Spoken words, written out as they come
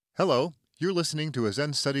Hello, you're listening to a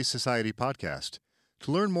Zen Studies Society podcast.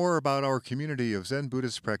 To learn more about our community of Zen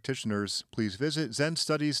Buddhist practitioners, please visit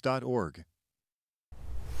zenstudies.org.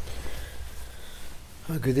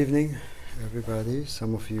 Good evening, everybody.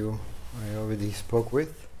 Some of you I already spoke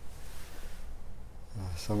with,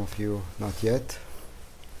 some of you not yet.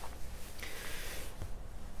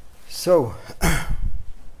 So,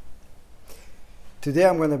 today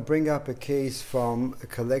I'm going to bring up a case from a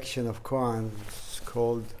collection of koans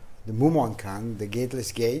called the Mumonkan, the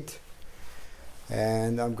Gateless Gate.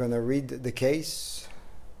 And I'm going to read the case,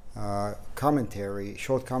 short commentary,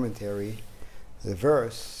 the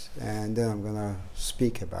verse, and then I'm going to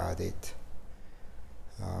speak about it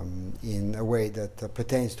in a way that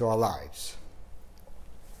pertains to our lives.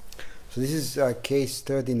 So this is case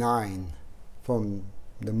 39 from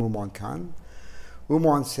the Mumonkan.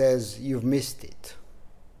 Umon says, "You've missed it."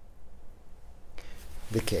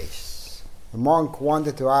 The case. A monk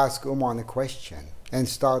wanted to ask Umon a question and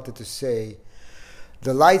started to say,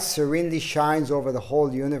 "The light serenely shines over the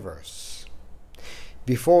whole universe."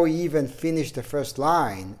 Before he even finished the first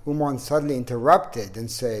line, Umon suddenly interrupted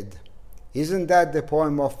and said, "Isn't that the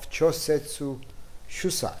poem of Chosetsu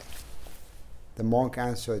Shusai?" The monk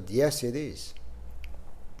answered, "Yes, it is."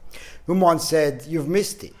 Umon said, "You've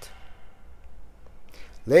missed it."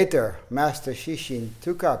 Later, Master Shishin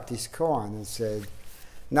took up this koan and said,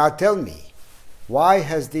 "Now tell me, why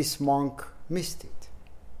has this monk missed it?"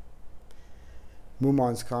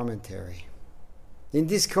 Mumon's commentary. In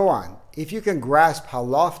this koan, if you can grasp how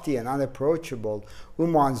lofty and unapproachable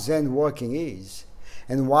Umon's Zen working is,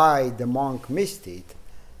 and why the monk missed it,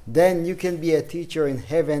 then you can be a teacher in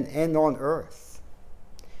heaven and on earth.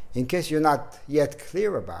 In case you're not yet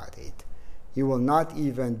clear about it, you will not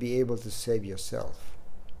even be able to save yourself.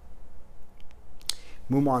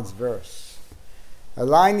 Mumon's verse. A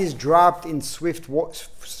line is dropped in swift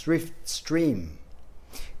stream.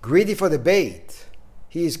 Greedy for the bait,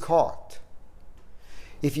 he is caught.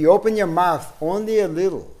 If you open your mouth only a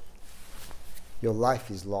little, your life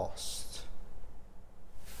is lost.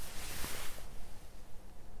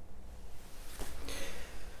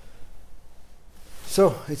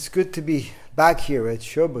 So, it's good to be back here at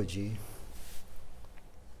Shoboji.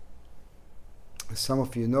 As some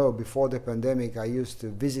of you know, before the pandemic, I used to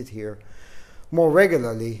visit here more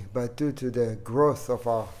regularly, but due to the growth of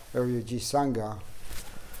our Ryuji Sangha,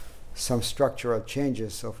 some structural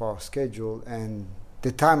changes of our schedule, and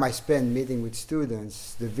the time I spend meeting with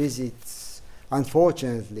students, the visits,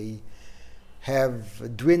 unfortunately,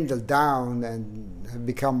 have dwindled down and have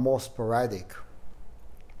become more sporadic.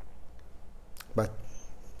 But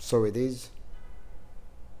so it is.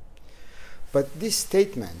 But this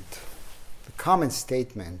statement, the common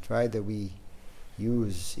statement, right, that we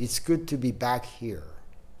use, "It's good to be back here,"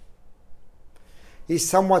 is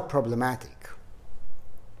somewhat problematic.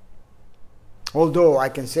 Although I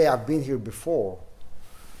can say I've been here before,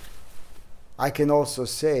 I can also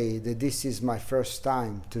say that this is my first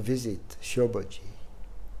time to visit Shoboji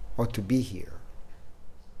or to be here.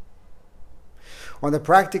 On a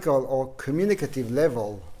practical or communicative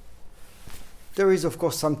level, there is of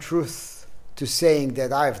course some truth to saying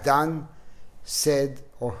that I've done, said,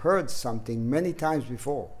 or heard something many times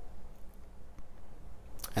before.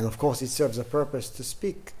 And of course it serves a purpose to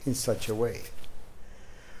speak in such a way.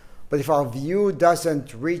 But if our view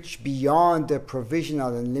doesn't reach beyond the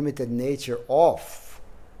provisional and limited nature of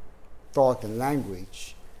thought and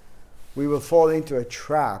language, we will fall into a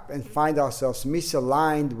trap and find ourselves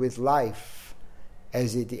misaligned with life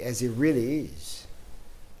as it really is.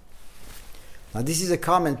 Now, this is a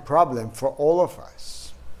common problem for all of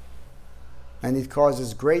us, and it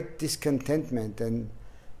causes great discontentment and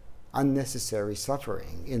unnecessary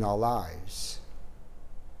suffering in our lives.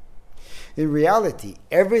 In reality,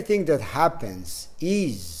 everything that happens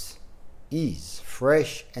is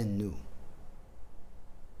fresh and new.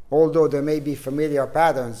 Although there may be familiar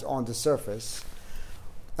patterns on the surface,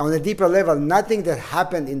 on a deeper level, nothing that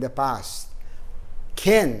happened in the past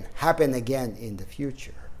can happen again in the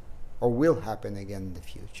future, or will happen again in the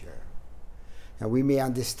future. And we may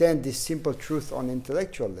understand this simple truth on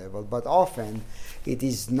intellectual level, but often it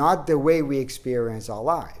is not the way we experience our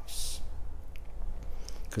lives.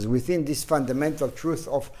 Because within this fundamental truth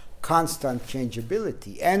of constant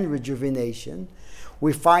changeability and rejuvenation,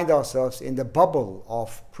 we find ourselves in the bubble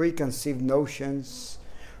of preconceived notions,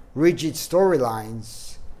 rigid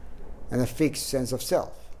storylines, and a fixed sense of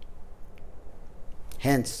self.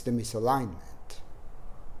 Hence the misalignment.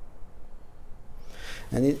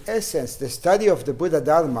 And in essence, the study of the Buddha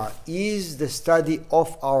Dharma is the study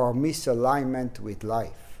of our misalignment with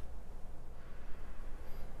life.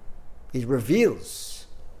 It reveals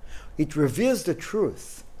It reveals the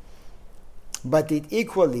truth, but it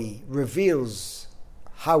equally reveals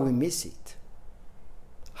how we miss it,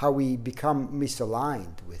 how we become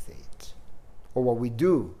misaligned with it, or what we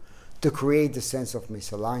do to create the sense of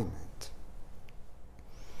misalignment.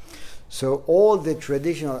 So all the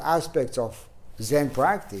traditional aspects of Zen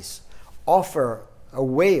practice offer a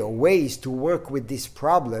way or ways to work with this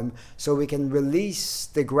problem so we can release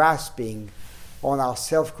the grasping on our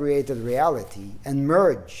self-created reality and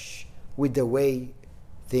merge with the way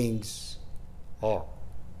things are.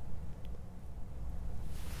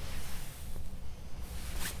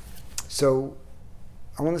 So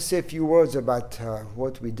I want to say a few words about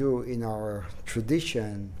what we do in our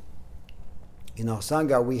tradition. In our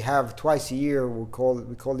Sangha, we have twice a year, we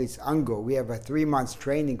call this Ango. We have a 3-month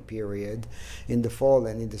training period in the fall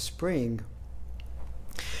and in the spring.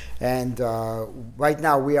 And right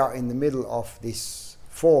now we are in the middle of this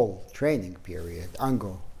fall training period,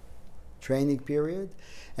 Ango training period.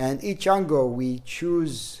 And each Ango we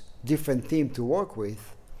choose different theme to work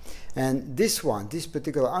with. And this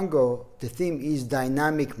particular Ango, the theme is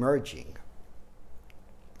dynamic merging.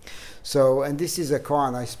 So, and this is a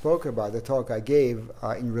koan I spoke about, the talk I gave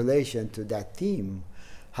in relation to that theme,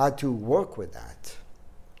 how to work with that.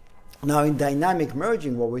 Now, in dynamic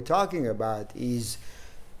merging, what we're talking about is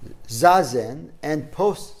zazen and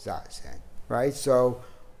post-zazen, right? So,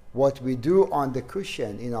 what we do on the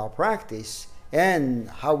cushion in our practice and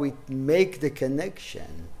how we make the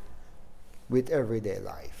connection with everyday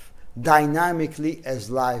life. Dynamically, as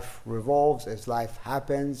life revolves, as life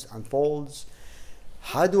happens, unfolds,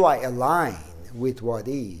 how do I align with what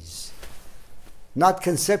is? Not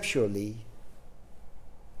conceptually,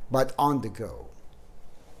 but on the go.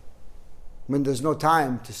 When there's no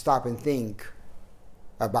time to stop and think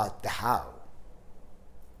about the how.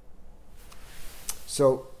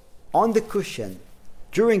 So, on the cushion,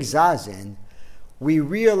 during Zazen, we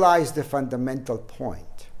realize the fundamental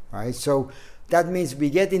point, right? So, that means we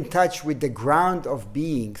get in touch with the ground of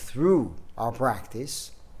being through our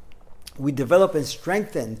practice. We develop and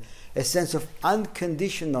strengthen a sense of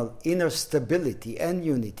unconditional inner stability and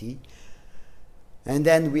unity. And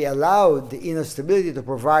then we allow the inner stability to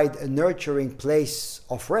provide a nurturing place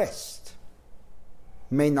of rest.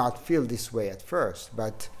 May not feel this way at first,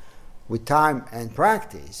 but with time and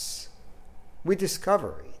practice, we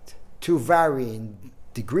discover it to varying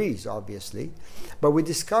degrees, obviously. But we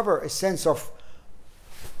discover a sense of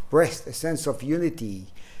rest, a sense of unity,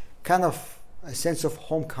 kind of a sense of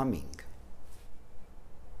homecoming.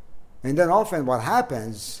 And then often what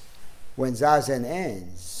happens when Zazen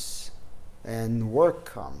ends and work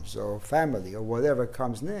comes or family or whatever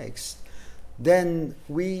comes next, then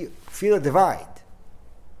we feel a divide.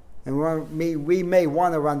 And we may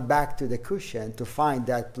want to run back to the cushion to find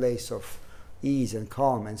that place of ease and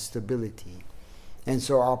calm and stability. And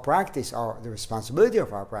so our practice, the responsibility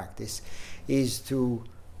of our practice is to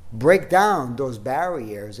break down those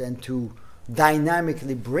barriers and to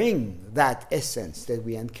dynamically bring that essence that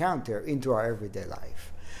we encounter into our everyday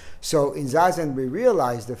life. So in Zazen, we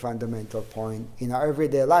realize the fundamental point. In our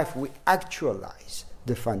everyday life, we actualize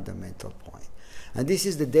the fundamental point. And this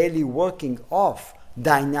is the daily working of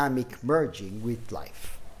dynamic merging with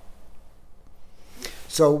life.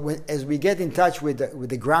 So as we get in touch with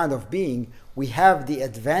the ground of being, we have the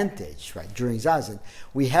advantage, right, during Zazen,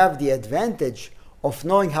 we have the advantage of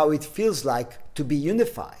knowing how it feels like to be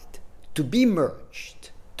unified, to be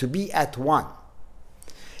merged, to be at one.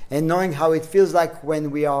 And knowing how it feels like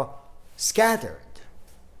when we are scattered.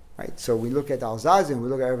 Right? So we look at our Zazen, we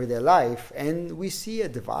look at everyday life, and we see a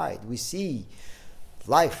divide. We see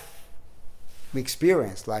life, we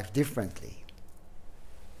experience life differently.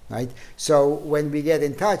 Right? So when we get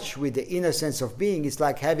in touch with the inner sense of being, it's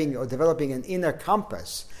like having or developing an inner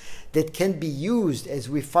compass that can be used as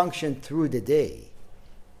we function through the day.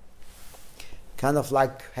 Kind of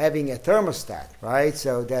like having a thermostat, right?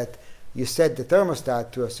 So that you set the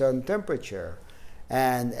thermostat to a certain temperature,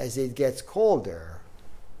 and as it gets colder,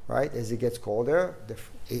 right? As it gets colder,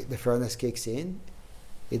 the furnace kicks in,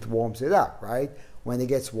 it warms it up, right? When it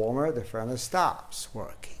gets warmer, the furnace stops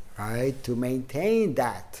working, right? To maintain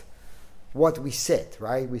that, what we set,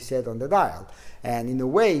 right? We set on the dial. And in a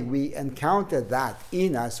way, we encounter that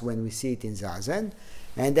in us when we see it in Zazen.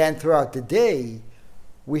 And then throughout the day,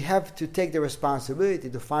 we have to take the responsibility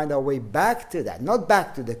to find our way back to that. Not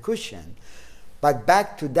back to the cushion, but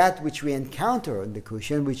back to that which we encounter on the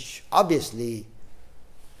cushion, which obviously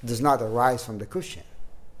does not arise from the cushion.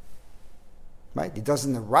 Right? It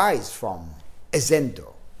doesn't arise from a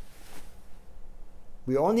zendo.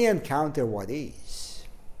 We only encounter what is.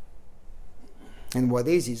 And what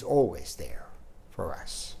is always there for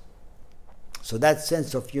us. So that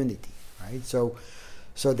sense of unity, right? So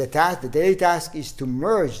the daily task is to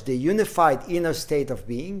merge the unified inner state of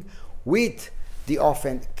being with the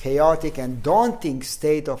often chaotic and daunting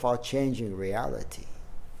state of our changing reality.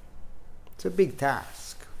 It's a big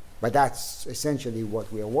task, but that's essentially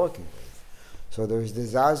what we are working with. So there is the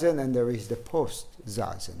Zazen and there is the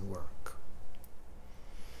post-Zazen work.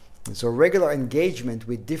 And so regular engagement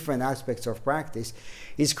with different aspects of practice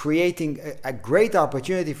is creating a great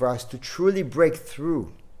opportunity for us to truly break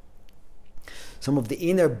through some of the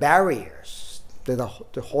inner barriers that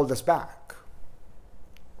hold us back.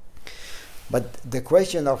 But the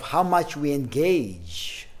question of how much we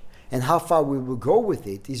engage and how far we will go with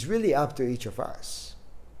it is really up to each of us,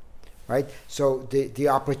 right? So the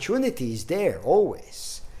opportunity is there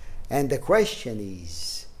always. And the question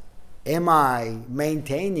is, am I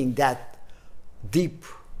maintaining that deep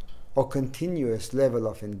or continuous level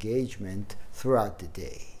of engagement throughout the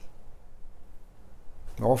day?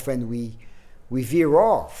 Often we veer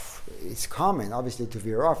off. It's common, obviously, to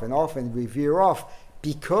veer off, and often we veer off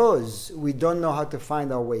because we don't know how to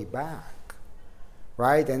find our way back,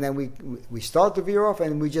 right? And then we start to veer off,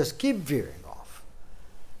 and we just keep veering off,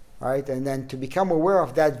 right? And then to become aware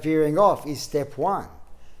of that veering off is step one.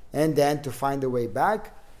 And then to find a way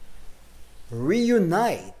back,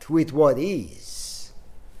 reunite with what is.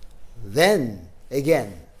 Then,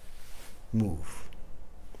 again, move.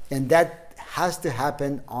 And that has to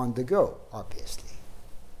happen on the go, obviously.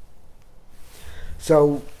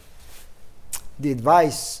 So, the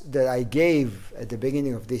advice that I gave at the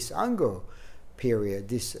beginning of this Ango period,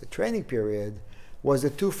 this training period, was a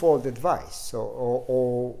twofold advice. So,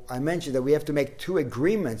 or I mentioned that we have to make two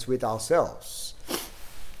agreements with ourselves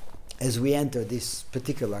as we enter this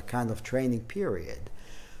particular kind of training period,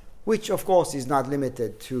 which of course is not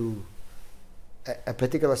limited to a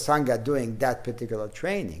particular Sangha doing that particular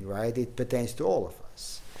training, right? It pertains to all of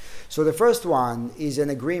us. So the first one is an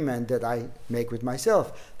agreement that I make with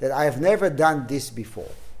myself, that I have never done this before,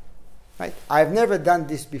 right? I have never done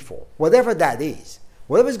this before, whatever that is,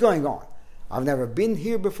 whatever's going on. I've never been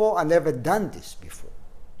here before, I've never done this before.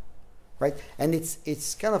 Right? And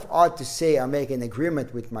it's kind of odd to say I make an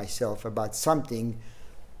agreement with myself about something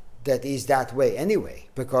that is that way anyway,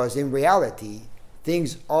 because in reality,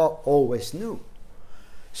 things are always new.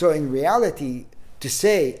 So in reality, to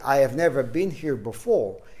say I have never been here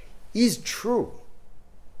before is true.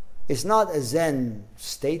 It's not a Zen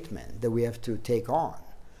statement that we have to take on,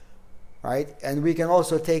 right? And we can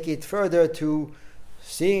also take it further to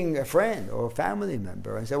seeing a friend or a family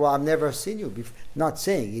member and say, well, I've never seen you before. Not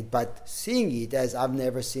saying it, but seeing it as I've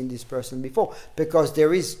never seen this person before. Because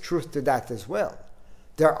there is truth to that as well.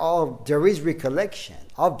 There is recollection,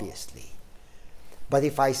 obviously. But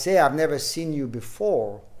if I say I've never seen you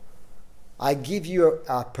before, I give you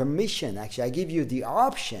permission, actually. I give you the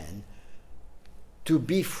option to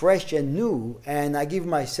be fresh and new, and I give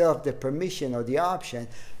myself the permission or the option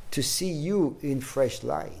to see you in fresh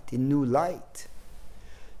light, in new light.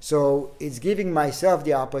 So it's giving myself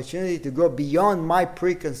the opportunity to go beyond my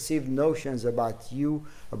preconceived notions about you,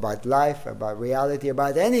 about life, about reality,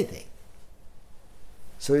 about anything.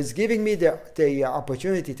 So it's giving me the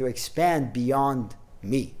opportunity to expand beyond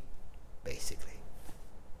me, basically.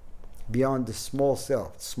 Beyond the small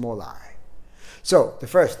self, small I. So the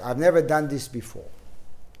first, I've never done this before.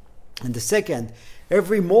 And the second,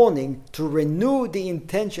 every morning to renew the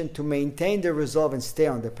intention to maintain the resolve and stay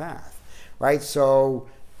on the path. Right? So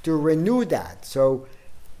to renew that. So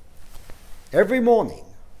every morning,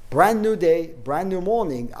 brand new day, brand new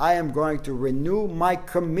morning, I am going to renew my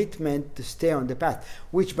commitment to stay on the path,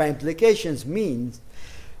 which by implications means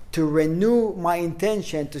to renew my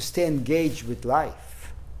intention to stay engaged with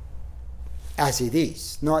life as it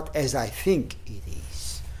is, not as I think it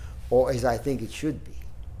is or as I think it should be.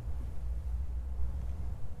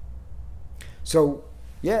 So,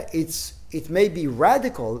 yeah, it may be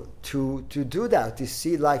radical to do that, to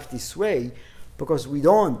see life this way, because we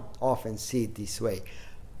don't often see it this way.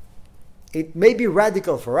 It may be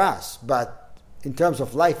radical for us, but in terms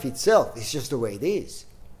of life itself, it's just the way it is.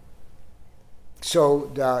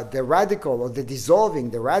 So the radical, or the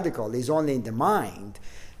dissolving the radical, is only in the mind,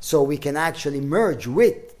 so we can actually merge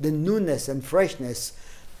with the newness and freshness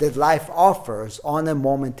that life offers on a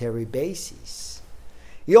momentary basis.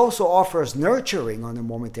 He also offers nurturing on a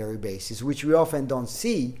momentary basis, which we often don't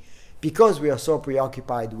see because we are so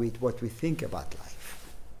preoccupied with what we think about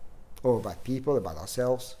life, or about people, about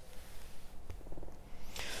ourselves.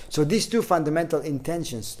 So these two fundamental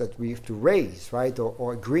intentions that we have to raise, right,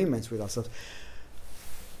 or agreements with ourselves,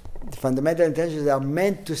 The fundamental intentions are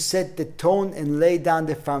meant to set the tone and lay down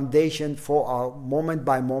the foundation for our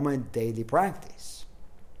moment-by-moment daily practice.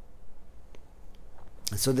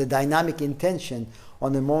 So the dynamic intention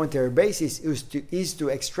on a momentary basis is to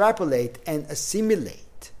extrapolate and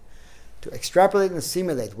assimilate. To extrapolate and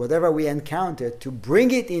assimilate whatever we encounter, to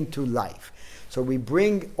bring it into life. So we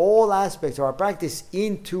bring all aspects of our practice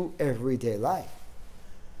into everyday life.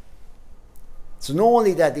 So not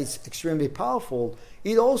only that it's extremely powerful,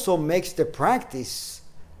 it also makes the practice,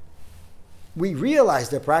 we realize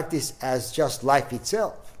the practice as just life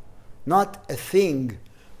itself, not a thing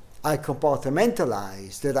I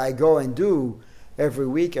compartmentalize that I go and do every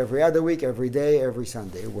week, every other week, every day, every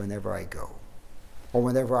Sunday, whenever I go, or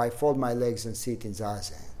whenever I fold my legs and sit in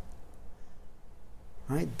Zazen.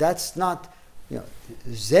 Right? That's not,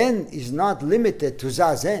 Zen is not limited to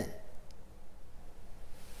Zazen.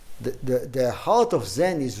 The heart of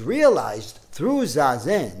Zen is realized through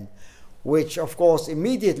Zazen, which of course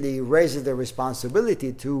immediately raises the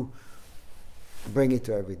responsibility to bring it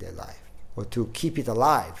to everyday life, or to keep it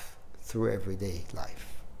alive through everyday life.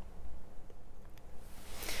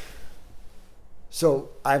 So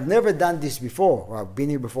I've never done this before, or I've been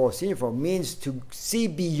here before, seen it before, means to see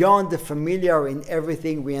beyond the familiar in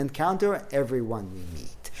everything we encounter, everyone we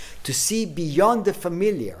meet. To see beyond the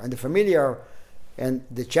familiar, and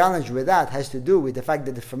the challenge with that has to do with the fact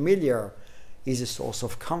that the familiar is a source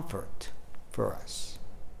of comfort for us.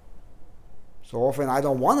 So often I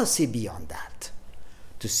don't want to see beyond that.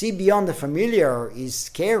 To see beyond the familiar is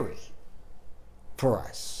scary for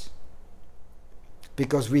us,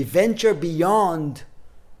 because we venture beyond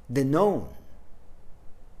the known.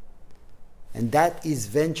 And that is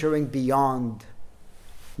venturing beyond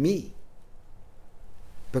me,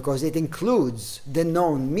 because it includes the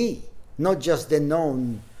known me. Not just the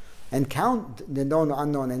known encounter, the known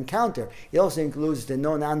unknown encounter. It also includes the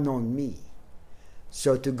known unknown me.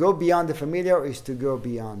 So to go beyond the familiar is to go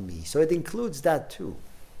beyond me. So it includes that too.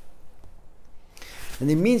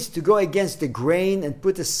 And it means to go against the grain and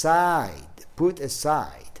put aside,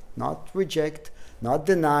 not reject, not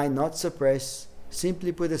deny, not suppress,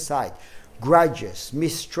 simply put aside grudges,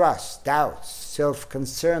 mistrust, doubts,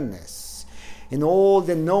 self-concernedness, and all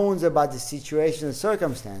the knowns about the situation and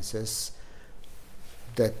circumstances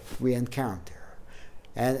that we encounter.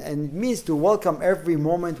 And it means to welcome every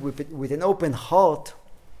moment with an open heart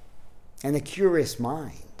and a curious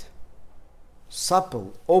mind.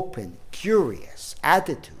 Supple, open, curious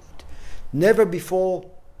attitude. Never before,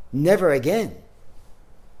 never again.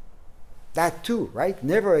 That too, right?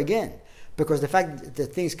 Never again. Because the fact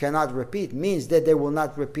that things cannot repeat means that they will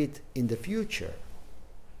not repeat in the future.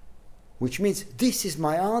 Which means this is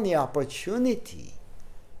my only opportunity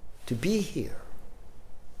to be here.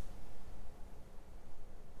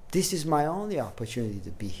 This is my only opportunity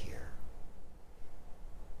to be here.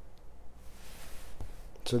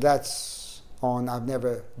 So that's on, I've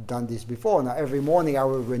never done this before. Now every morning I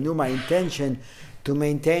will renew my intention to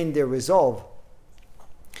maintain the resolve.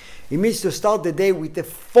 It means to start the day with a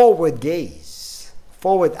forward gaze,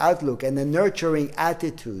 forward outlook, and a nurturing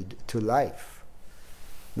attitude to life.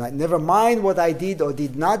 Now, never mind what I did or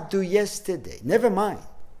did not do yesterday. Never mind.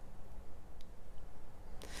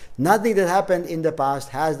 Nothing that happened in the past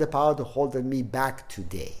has the power to hold me back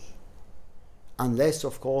today. Unless,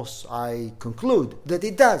 of course, I conclude that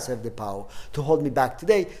it does have the power to hold me back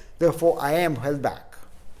today. Therefore, I am held back.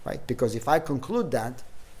 Right? Because if I conclude that,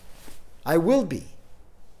 I will be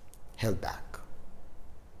held back.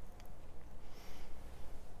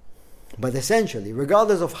 But essentially,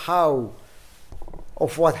 regardless of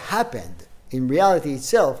what happened in reality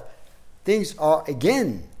itself, things are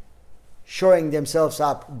again showing themselves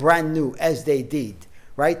up brand new as they did,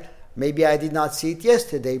 right? Maybe I did not see it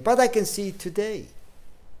yesterday, but I can see it today.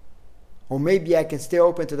 Or maybe I can stay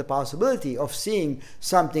open to the possibility of seeing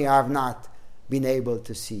something I have not been able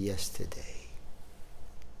to see yesterday.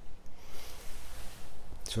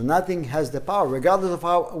 So nothing has the power, regardless of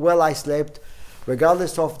how well I slept,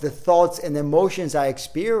 regardless of the thoughts and emotions I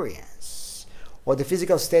experience, or the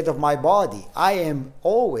physical state of my body, I am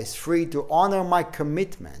always free to honor my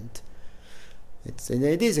commitment. It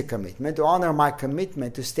is a commitment, to honor my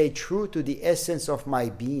commitment to stay true to the essence of my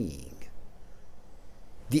being.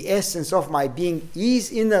 The essence of my being is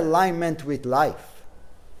in alignment with life.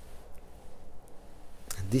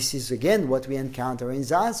 And this is again what we encounter in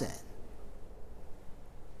Zazen.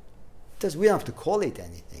 Because we don't have to call it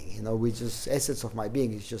anything, we just, essence of my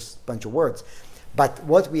being is just a bunch of words. But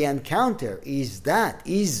what we encounter is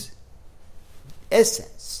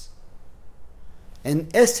essence.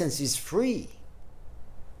 And essence is free.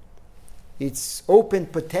 It's open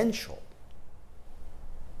potential.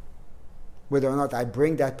 whether or not I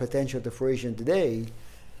bring that potential to fruition today,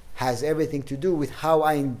 has everything to do with how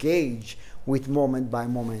I engage with moment by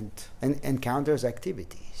moment and encounters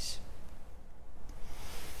activities.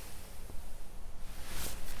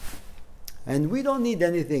 And we don't need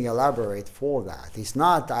anything elaborate for that. It's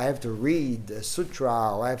not I have to read a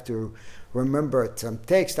sutra or I have to remember some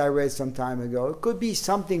text I read some time ago. It could be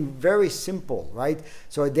something very simple, right?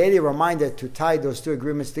 So a daily reminder to tie those two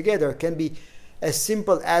agreements together can be as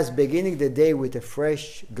simple as beginning the day with a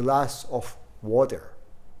fresh glass of water.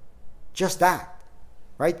 Just that,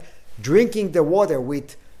 right? Drinking the water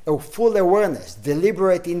with a full awareness,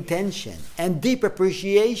 deliberate intention, and deep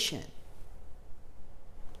appreciation.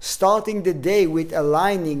 Starting the day with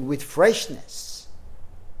aligning with freshness.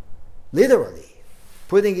 Literally,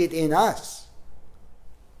 putting it in us.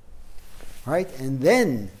 Right? And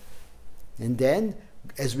then,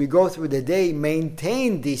 as we go through the day,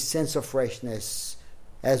 maintain this sense of freshness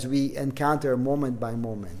as we encounter moment by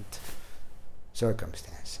moment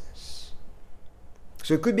circumstances.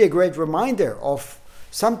 So it could be a great reminder of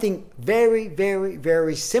something very, very,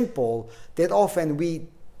 very simple that often we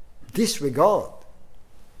disregard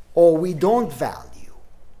or we don't value.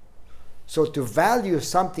 So to value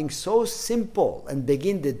something so simple and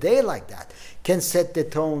begin the day like that can set the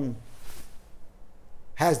tone,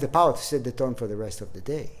 has the power to set the tone for the rest of the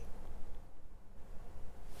day.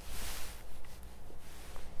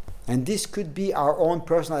 And this could be our own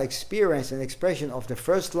personal experience and expression of the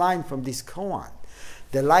first line from this koan.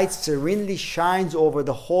 The light serenely shines over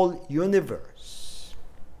the whole universe.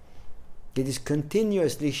 It is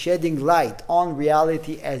continuously shedding light on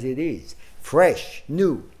reality as it is. Fresh,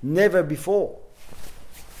 new, never before.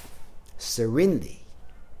 Serenely.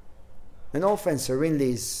 And often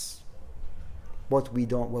serenely is what we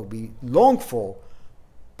long for,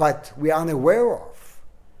 but we are unaware of.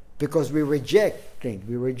 Because we reject things.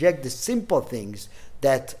 We reject the simple things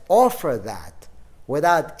that offer that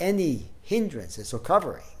without any hindrances or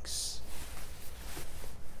coverings.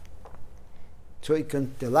 So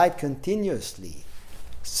the light continuously,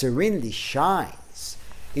 serenely shines.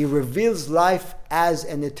 It reveals life as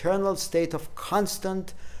an eternal state of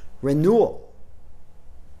constant renewal.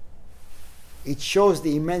 It shows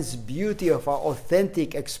the immense beauty of our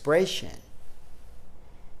authentic expression.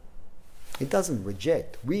 It doesn't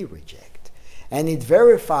reject, we reject. And it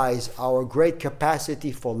verifies our great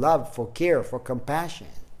capacity for love, for care, for compassion,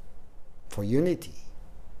 for unity.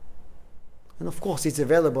 And of course, it's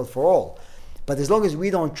available for all. But as long as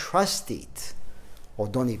we don't trust it, or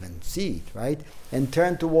don't even see it, right? And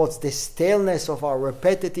turn towards the staleness of our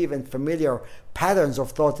repetitive and familiar patterns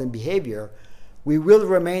of thought and behavior, we will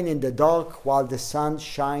remain in the dark while the sun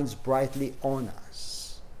shines brightly on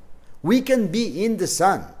us. We can be in the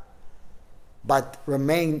sun, but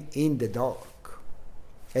remain in the dark.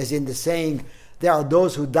 As in the saying, there are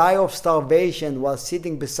those who die of starvation while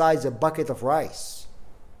sitting beside a bucket of rice.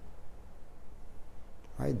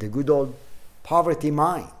 Right? The good old poverty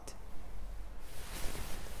mind.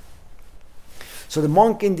 So the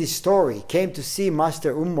monk in this story came to see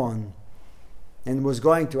Master Ummon and was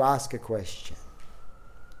going to ask a question.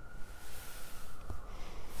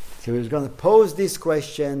 So he was going to pose this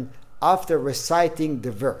question after reciting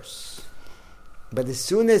the verse. But as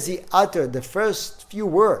soon as he uttered the first few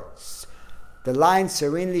words, the line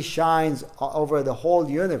serenely shines over the whole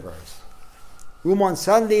universe. Ummon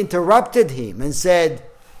suddenly interrupted him and said,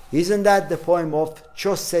 "Isn't that the poem of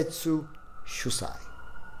Chosetsu Shusai?"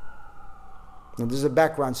 Now there's a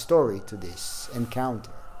background story to this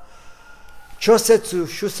encounter. Chosetsu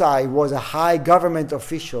Shusai was a high government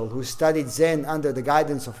official who studied Zen under the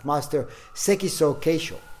guidance of Master Sekiso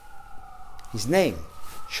Keisho. His name,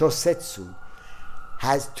 Chosetsu,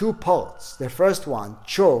 has two parts. The first one,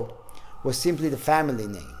 Cho, was simply the family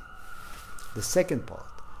name. The second part,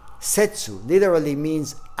 Setsu, literally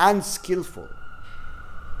means unskillful.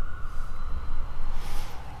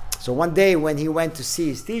 So one day when he went to see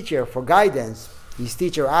his teacher for guidance, his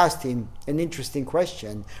teacher asked him an interesting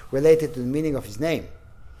question related to the meaning of his name.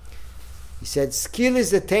 He said, "Skill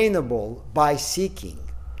is attainable by seeking.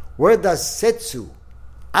 Where does Setsu,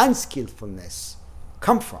 unskillfulness,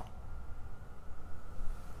 come from?"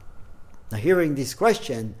 Now hearing this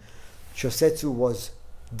question, Chosetsu was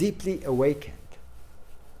deeply awakened.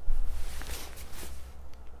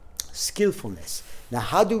 Skillfulness. Now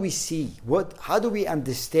how do we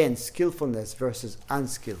understand skillfulness versus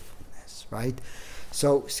unskillfulness, right?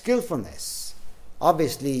 So skillfulness,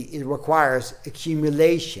 obviously it requires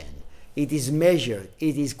accumulation. It is measured,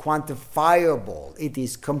 it is quantifiable, it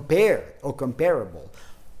is compared or comparable,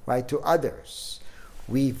 right, to others.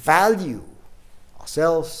 We value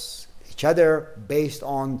ourselves, each other, based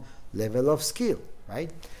on level of skill,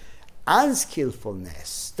 right?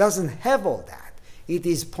 Unskillfulness doesn't have all that. It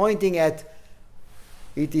is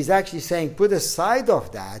actually saying, put aside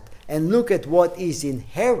of that and look at what is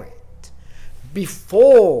inherent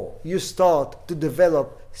before you start to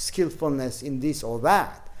develop skillfulness in this or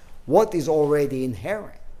that. What is already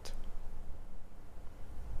inherent?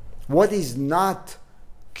 What is not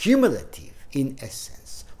cumulative in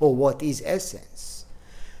essence? Or what is essence?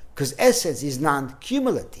 Because essence is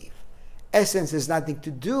non-cumulative. Essence has nothing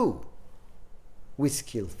to do with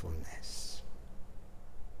skillfulness.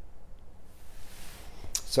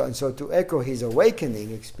 So to echo his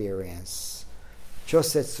awakening experience,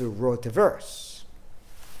 Chosetsu wrote a verse,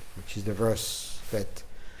 which is the verse that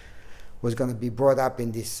was going to be brought up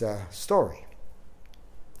in this story,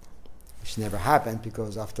 which never happened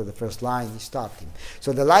because after the first line he stopped him.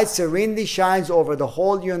 So the light serenely shines over the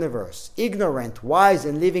whole universe. Ignorant, wise,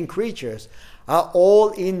 and living creatures are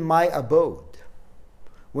all in my abode.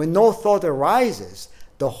 When no thought arises,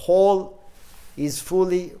 the whole is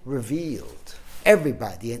fully revealed.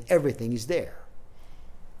 Everybody and everything is there.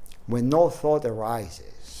 When no thought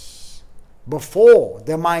arises, before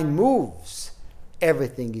the mind moves,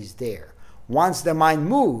 everything is there. Once the mind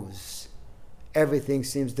moves, everything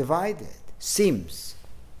seems divided.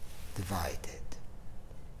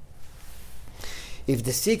 If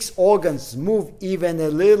the 6 organs move even a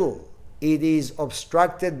little, it is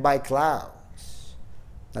obstructed by clouds.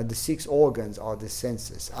 Now the 6 organs are the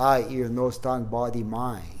senses: eye, ear, nose, tongue, body,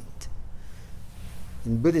 mind.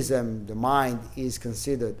 In Buddhism, the mind is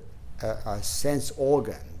considered a sense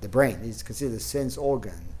organ. The brain is considered a sense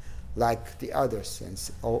organ, like the other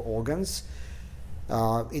sense organs.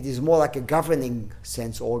 It is more like a governing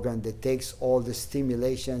sense organ that takes all the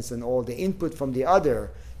stimulations and all the input from the other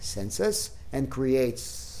senses and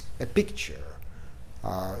creates a picture,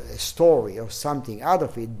 a story or something out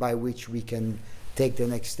of it by which we can take the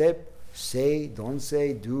next step, say, don't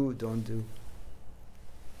say, do, don't do.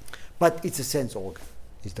 But it's a sense organ,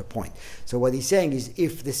 is the point. So what he's saying is,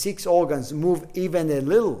 if the 6 organs move even a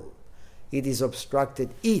little, it is obstructed.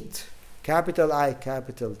 It, capital I,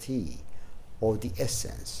 capital T, or the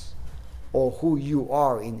essence, or who you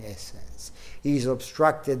are in essence, is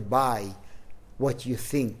obstructed by what you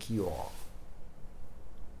think you are.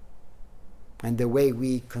 And the way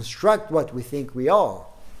we construct what we think we are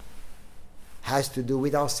has to do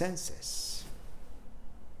with our senses.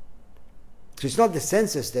 So it's not the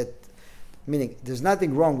senses that, meaning there's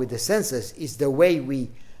nothing wrong with the senses, it's the way we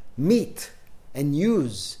meet and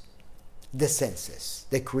use the senses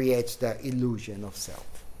that creates the illusion of self.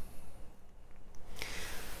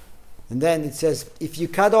 And then it says, if you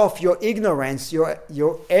cut off your ignorance,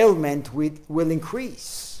 your ailment will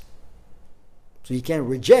increase. So you can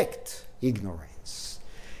reject ignorance.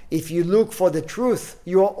 If you look for the truth,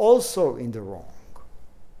 you are also in the wrong.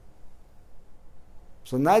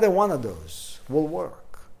 So neither one of those will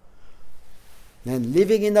work. And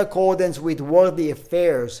living in accordance with worldly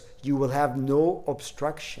affairs, you will have no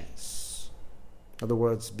obstructions. In other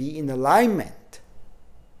words, be in alignment.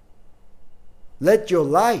 Let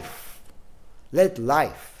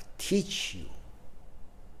life teach you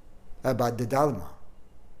about the Dharma,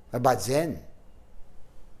 about Zen.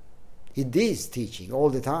 It is teaching all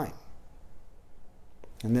the time.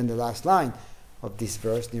 And then the last line of this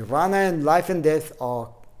verse, Nirvana and life and death are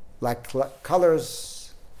like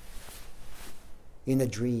colors in a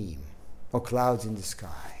dream or clouds in the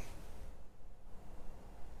sky.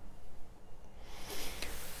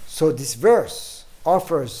 So this verse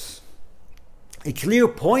offers a clear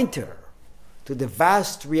pointer to the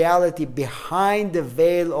vast reality behind the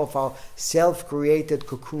veil of our self-created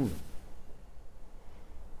cocoon.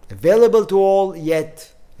 Available to all,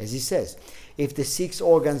 yet, as he says, if the 6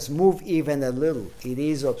 organs move even a little, it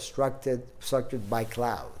is obstructed by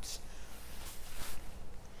clouds.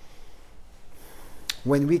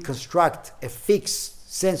 When we construct a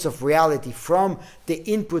fixed sense of reality from the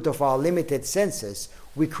input of our limited senses,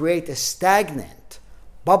 we create a stagnant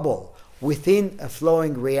bubble within a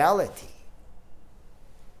flowing reality.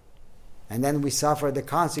 And then we suffer the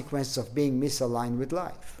consequences of being misaligned with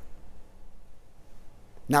life.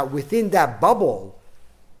 Now, within that bubble,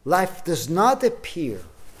 life does not appear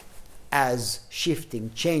as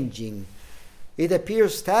shifting, changing. It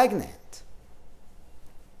appears stagnant.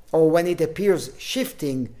 Or when it appears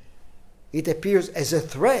shifting, it appears as a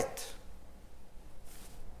threat.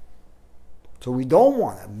 So we don't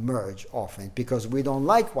want to merge often because we don't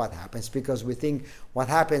like what happens, because we think what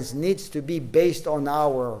happens needs to be based on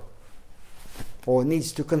or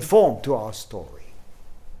needs to conform to our story.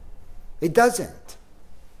 It doesn't.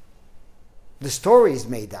 The story is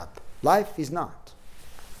made up. Life is not.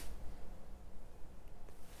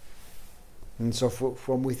 And so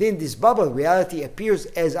from within this bubble, reality appears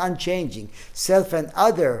as unchanging. Self and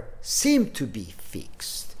other seem to be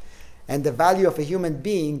fixed. And the value of a human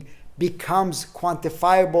being becomes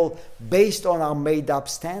quantifiable based on our made-up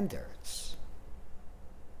standards.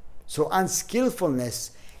 So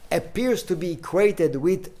unskillfulness appears to be equated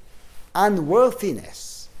with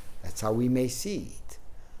unworthiness. That's how we may see it.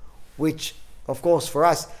 Which, of course, for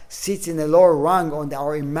us, sits in a lower rung on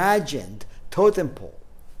our imagined totem pole.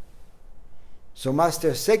 So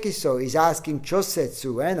Master Sekiso is asking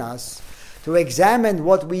Chosetsu and us to examine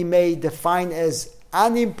what we may define as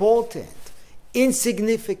unimportant,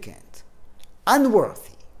 insignificant,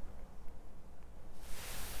 unworthy.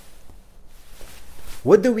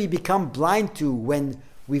 What do we become blind to when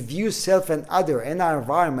we view self and other and our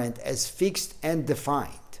environment as fixed and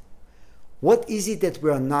defined? What is it that we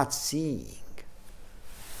are not seeing?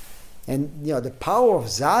 And the power of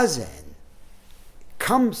Zazen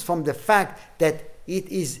comes from the fact that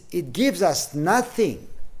it gives us nothing.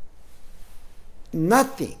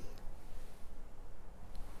 Nothing.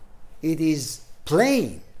 It is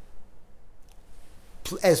plain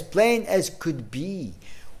as could be,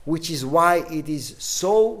 which is why it is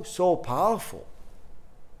so powerful.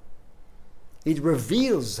 It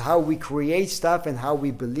reveals how we create stuff and how we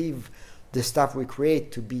believe the stuff we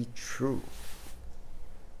create to be true.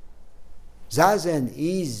 Zazen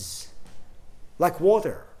is like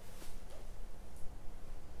water.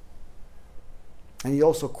 And it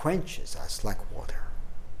also quenches us like water.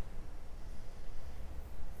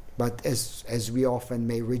 But as we often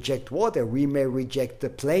may reject water, we may reject the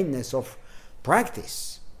plainness of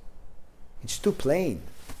practice. It's too plain.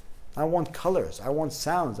 I want colors, I want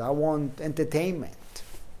sounds, I want entertainment.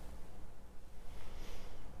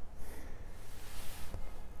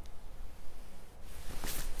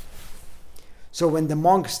 So when the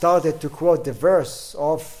monk started to quote the verse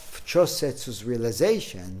of Chosetsu's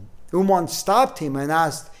realization, Umon stopped him and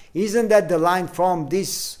asked, isn't that the line from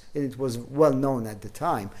this, it was well known at the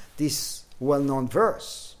time, this well-known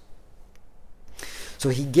verse? So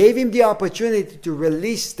he gave him the opportunity to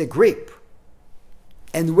release the grip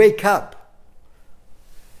and wake up.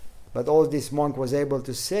 But all this monk was able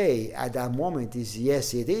to say at that moment is,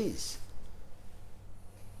 yes, it is.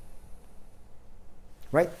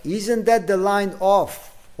 Right? Isn't that the line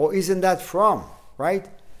of, or isn't that from, right?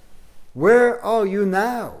 Where are you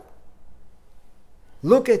now?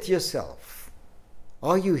 Look at yourself.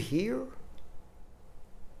 Are you here?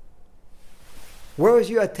 Where is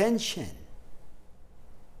your attention?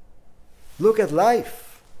 Look at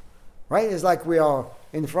life, right? It's like we are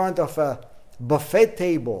in front of a buffet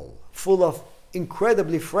table full of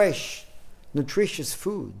incredibly fresh, nutritious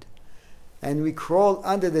food. And we crawl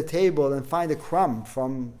under the table and find a crumb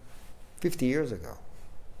from 50 years ago.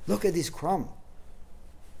 Look at this crumb.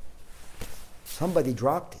 Somebody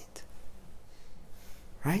dropped it.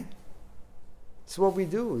 Right? It's what we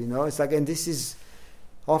do, It's like, and this is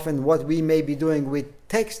often what we may be doing with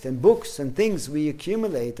text and books and things we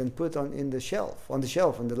accumulate and put on the shelf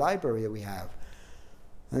in the library that we have.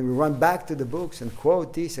 And we run back to the books and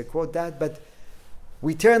quote this and quote that, but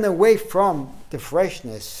we turn away from the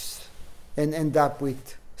freshness and end up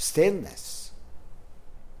with staleness.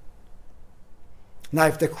 Now,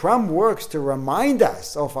 if the crumb works to remind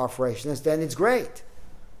us of our freshness, then it's great.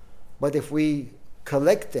 But if we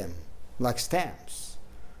collect them like stamps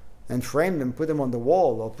and frame them, put them on the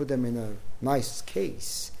wall or put them in a nice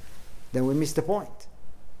case, then we miss the point.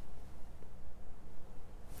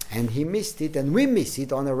 And he missed it, and we miss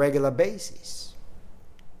it on a regular basis.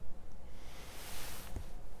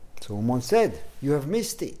 So Umon said, you have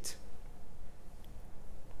missed it.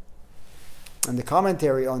 And the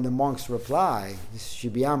commentary on the monk's reply, this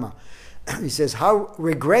is Shibiyama, he says, how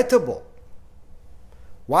regrettable.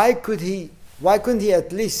 Why couldn't he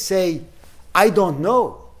at least say, I don't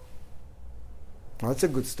know? Well, that's a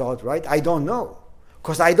good start, right? I don't know.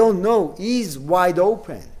 Because I don't know is wide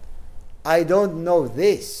open. I don't know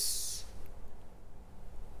this.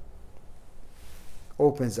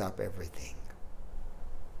 Opens up everything.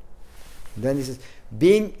 And then he says,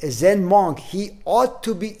 being a Zen monk, he ought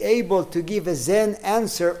to be able to give a Zen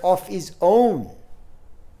answer of his own.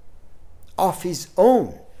 Of his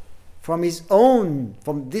own. From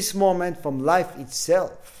this moment, from life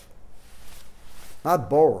itself. Not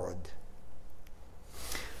borrowed.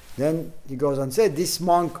 Then he goes on to say, this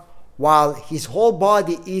monk, while his whole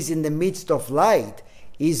body is in the midst of light,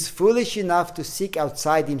 is foolish enough to seek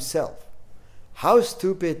outside himself. How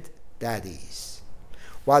stupid that is.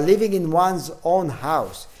 While living in one's own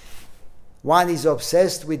house, one is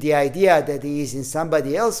obsessed with the idea that he is in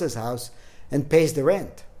somebody else's house and pays the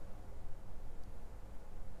rent.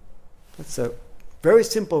 That's a very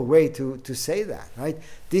simple way to say that, right?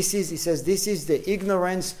 He says, this is the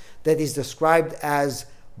ignorance that is described as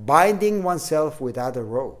binding oneself without a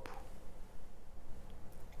rope,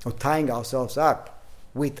 or tying ourselves up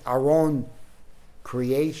with our own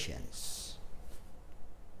creations.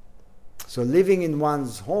 So living in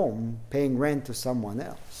one's home, paying rent to someone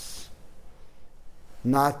else,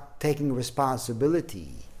 not taking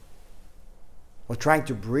responsibility, or trying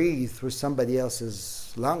to breathe through somebody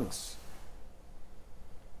else's lungs.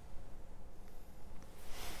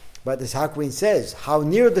 But as Hakuin says, how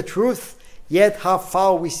near the truth, yet how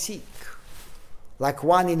far we seek, like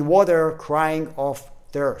one in water crying of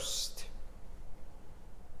thirst.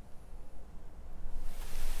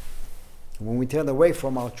 When we turn away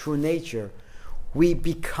from our true nature, we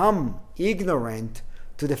become ignorant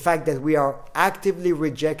to the fact that we are actively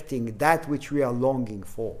rejecting that which we are longing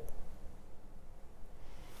for.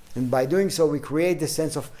 And by doing so, we create the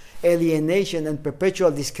sense of alienation and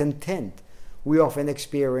perpetual discontent we often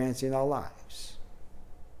experience in our lives.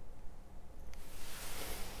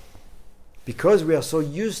 Because we are so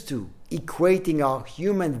used to equating our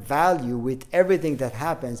human value with everything that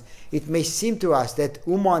happens, it may seem to us that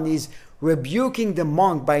Umon is rebuking the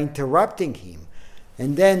monk by interrupting him,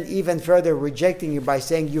 and then even further rejecting him by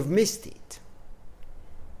saying, "You've missed it."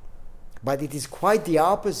 But it is quite the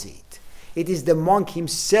opposite. It is the monk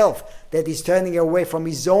himself that is turning away from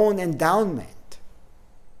his own endowment,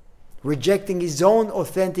 rejecting his own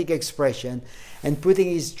authentic expression and putting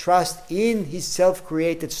his trust in his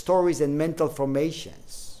self-created stories and mental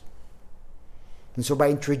formations. And so by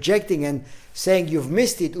interjecting and saying, "You've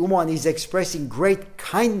missed it," Umon is expressing great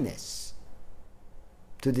kindness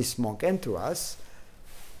to this monk and to us.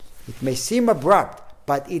 It may seem abrupt,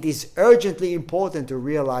 but it is urgently important to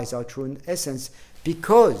realize our true essence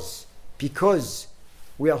because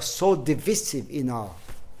we are so divisive in our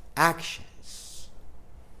actions.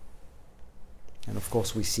 And of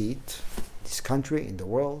course we see it in this country, in the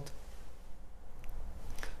world.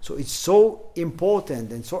 So it's so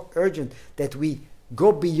important and so urgent that we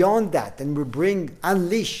go beyond that and we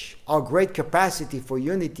unleash our great capacity for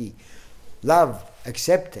unity, love,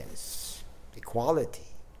 acceptance, equality.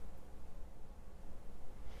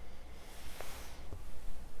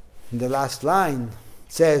 In the last line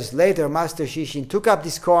says, later Master Shishin took up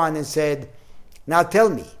this koan and said, "Now tell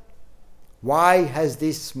me, why has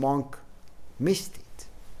this monk missed it?"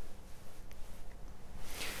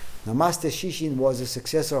 Now Master Shishin was a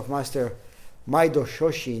successor of Master Maido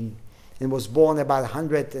Shoshin and was born about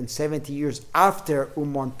 170 years after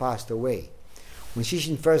Umon passed away. When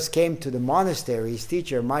Shishin first came to the monastery, his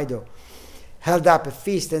teacher Maido held up a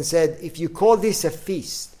feast and said, "If you call this a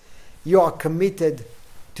feast, you are committed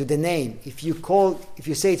to the name. If you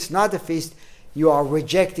say it's not a feast, you are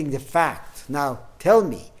rejecting the fact. Now tell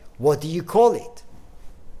me, what do you call it?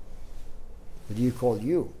 What do you call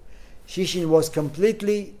you?" Shishin was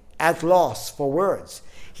completely at loss for words.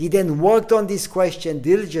 He then worked on this question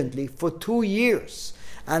diligently for 2 years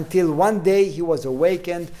until one day he was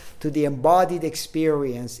awakened to the embodied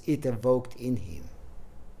experience it evoked in him.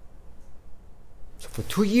 So for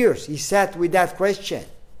 2 years he sat with that question.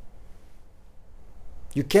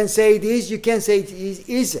 You can say it is, you can say it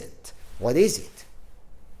isn't. What is it?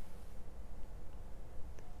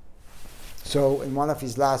 So in one of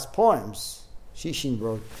his last poems, Shishin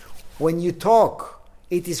wrote, "When you talk,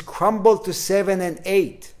 it is crumbled to 7 and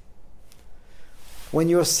 8. When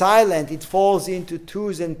you're silent, it falls into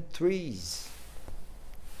 2s and 3s.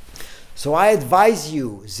 So I advise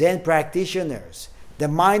you, Zen practitioners, the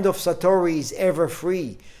mind of Satori is ever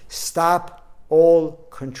free. Stop all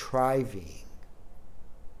contriving.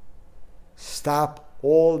 Stop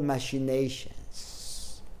all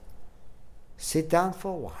machinations. Sit down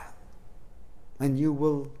for a while, and you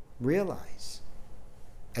will realize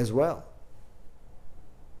as well."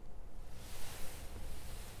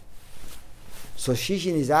 So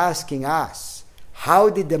Shishin is asking us, how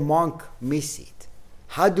did the monk miss it?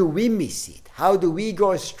 How do we miss it? How do we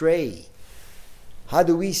go astray? How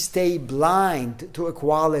do we stay blind to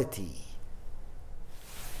equality?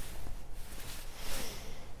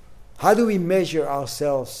 How do we measure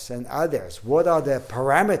ourselves and others? What are the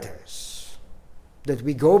parameters that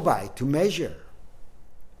we go by to measure?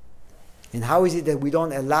 And how is it that we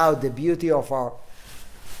don't allow the beauty of our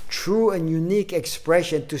true and unique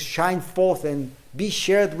expression to shine forth and be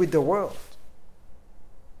shared with the world?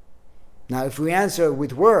 Now, if we answer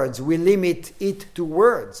with words, we limit it to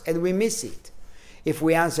words and we miss it. If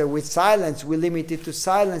we answer with silence, we limit it to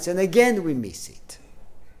silence and again we miss it.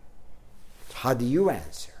 How do you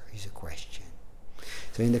answer? Is a question.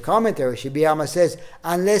 So in the commentary, Shibiyama says,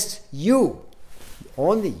 unless you,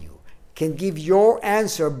 only you, can give your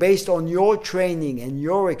answer based on your training and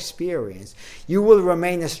your experience, you will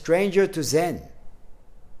remain a stranger to Zen.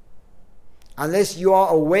 Unless you are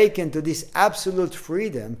awakened to this absolute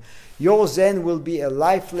freedom, your Zen will be a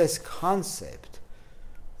lifeless concept.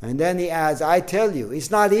 And then he adds, I tell you,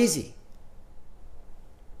 it's not easy.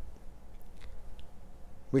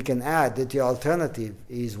 We can add that the alternative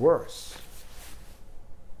is worse.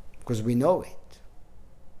 Because we know it.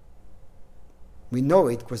 We know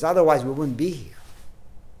it because otherwise we wouldn't be here.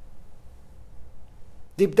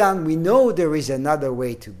 Deep down we know there is another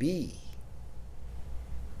way to be.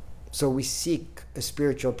 So we seek a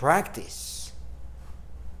spiritual practice.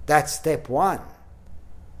 That's step one.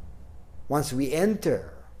 Once we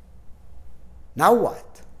enter, now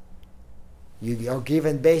what? You are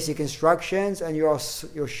given basic instructions and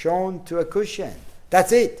you're shown to a cushion.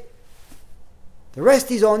 That's it. The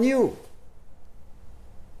rest is on you.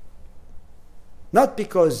 Not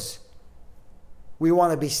because we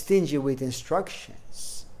want to be stingy with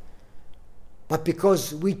instructions, but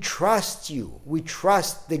because we trust you. We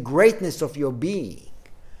trust the greatness of your being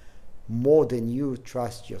more than you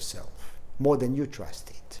trust yourself, more than you trust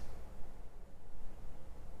it.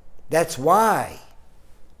 That's why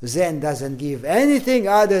Zen doesn't give anything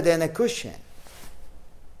other than a cushion.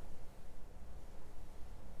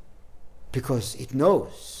 Because it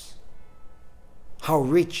knows how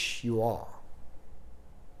rich you are.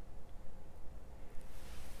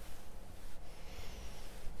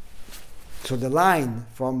 So the line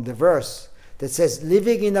from the verse that says,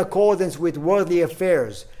 living in accordance with worldly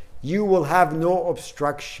affairs, you will have no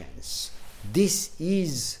obstructions. This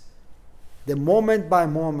is the moment by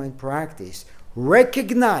moment practice.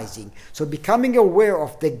 Recognizing, so becoming aware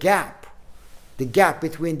of the gap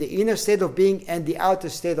between the inner state of being and the outer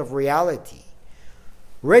state of reality.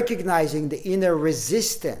 Recognizing the inner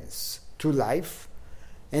resistance to life,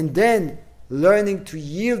 and then learning to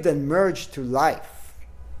yield and merge to life.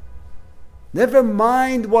 Never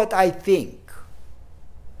mind what I think.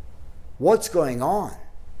 What's going on?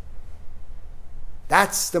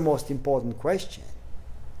 That's the most important question.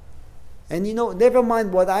 And never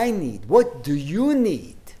mind what I need. What do you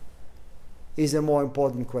need? Is a more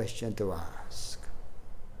important question to ask.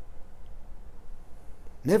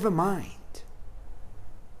 Never mind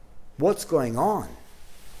what's going on.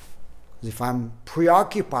 Because if I'm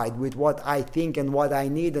preoccupied with what I think and what I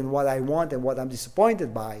need and what I want and what I'm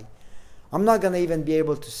disappointed by, I'm not going to even be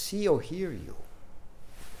able to see or hear you.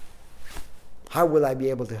 How will I be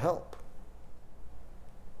able to help?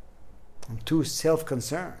 I'm too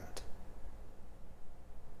self-concerned.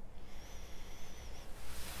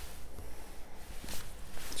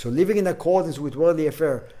 So living in accordance with worldly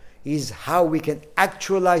affair is how we can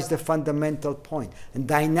actualize the fundamental point and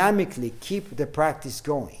dynamically keep the practice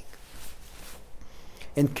going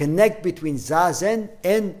and connect between Zazen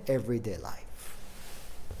and everyday life.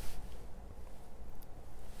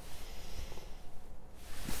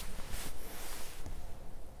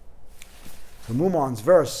 So Mumon's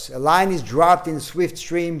verse, a line is dropped in a swift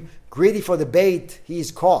stream, greedy for the bait, he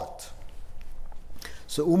is caught.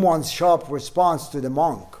 So Umon's sharp response to the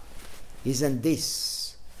monk, isn't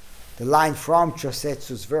this the line from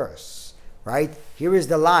Chosetsu's verse, right? Here is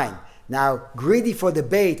the line. Now, greedy for the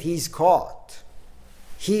bait, he's caught.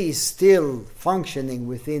 He is still functioning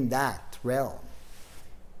within that realm.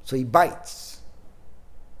 So he bites.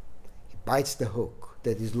 He bites the hook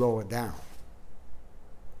that is lower down.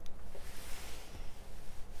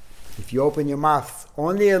 If you open your mouth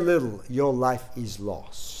only a little, your life is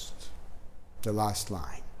lost. The last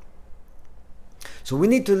line. So we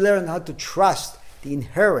need to learn how to trust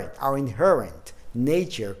our inherent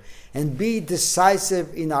nature and be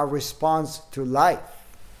decisive in our response to life.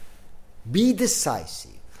 Be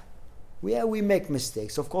decisive. Yeah, we make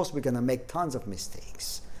mistakes. Of course, we're going to make tons of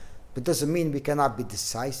mistakes. But doesn't mean we cannot be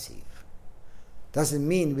decisive. Doesn't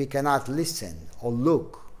mean we cannot listen or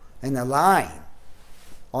look and align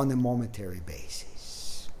on a momentary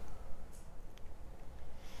basis.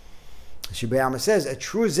 Shibayama says, a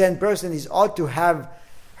true Zen person ought to have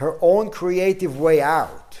her own creative way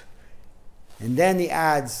out. And then he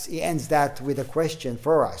ends that with a question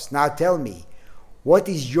for us. Now tell me, what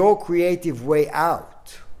is your creative way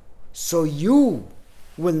out? So you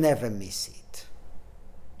will never miss it.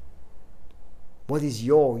 What is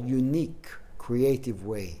your unique creative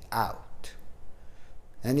way out?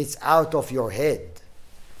 And it's out of your head,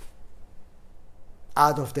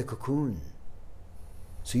 out of the cocoon,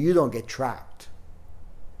 so you don't get trapped.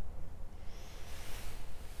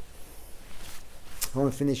 I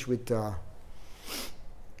want to finish with a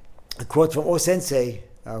quote from O-sensei,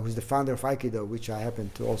 who's the founder of Aikido, which I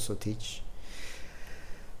happen to also teach.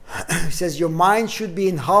 He says your mind should be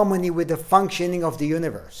in harmony with the functioning of the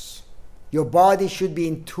universe. Your body should be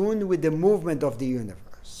in tune with the movement of the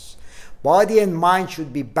universe. Body and mind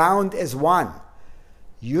should be bound as one,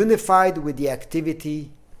 unified with the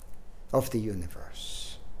activity of the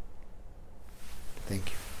universe.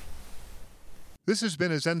 Thank you. This has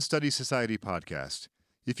been a Zen Study Society podcast.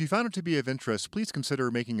 If you found it to be of interest, please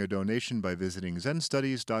consider making a donation by visiting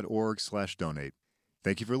zenstudies.org/donate.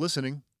 Thank you for listening.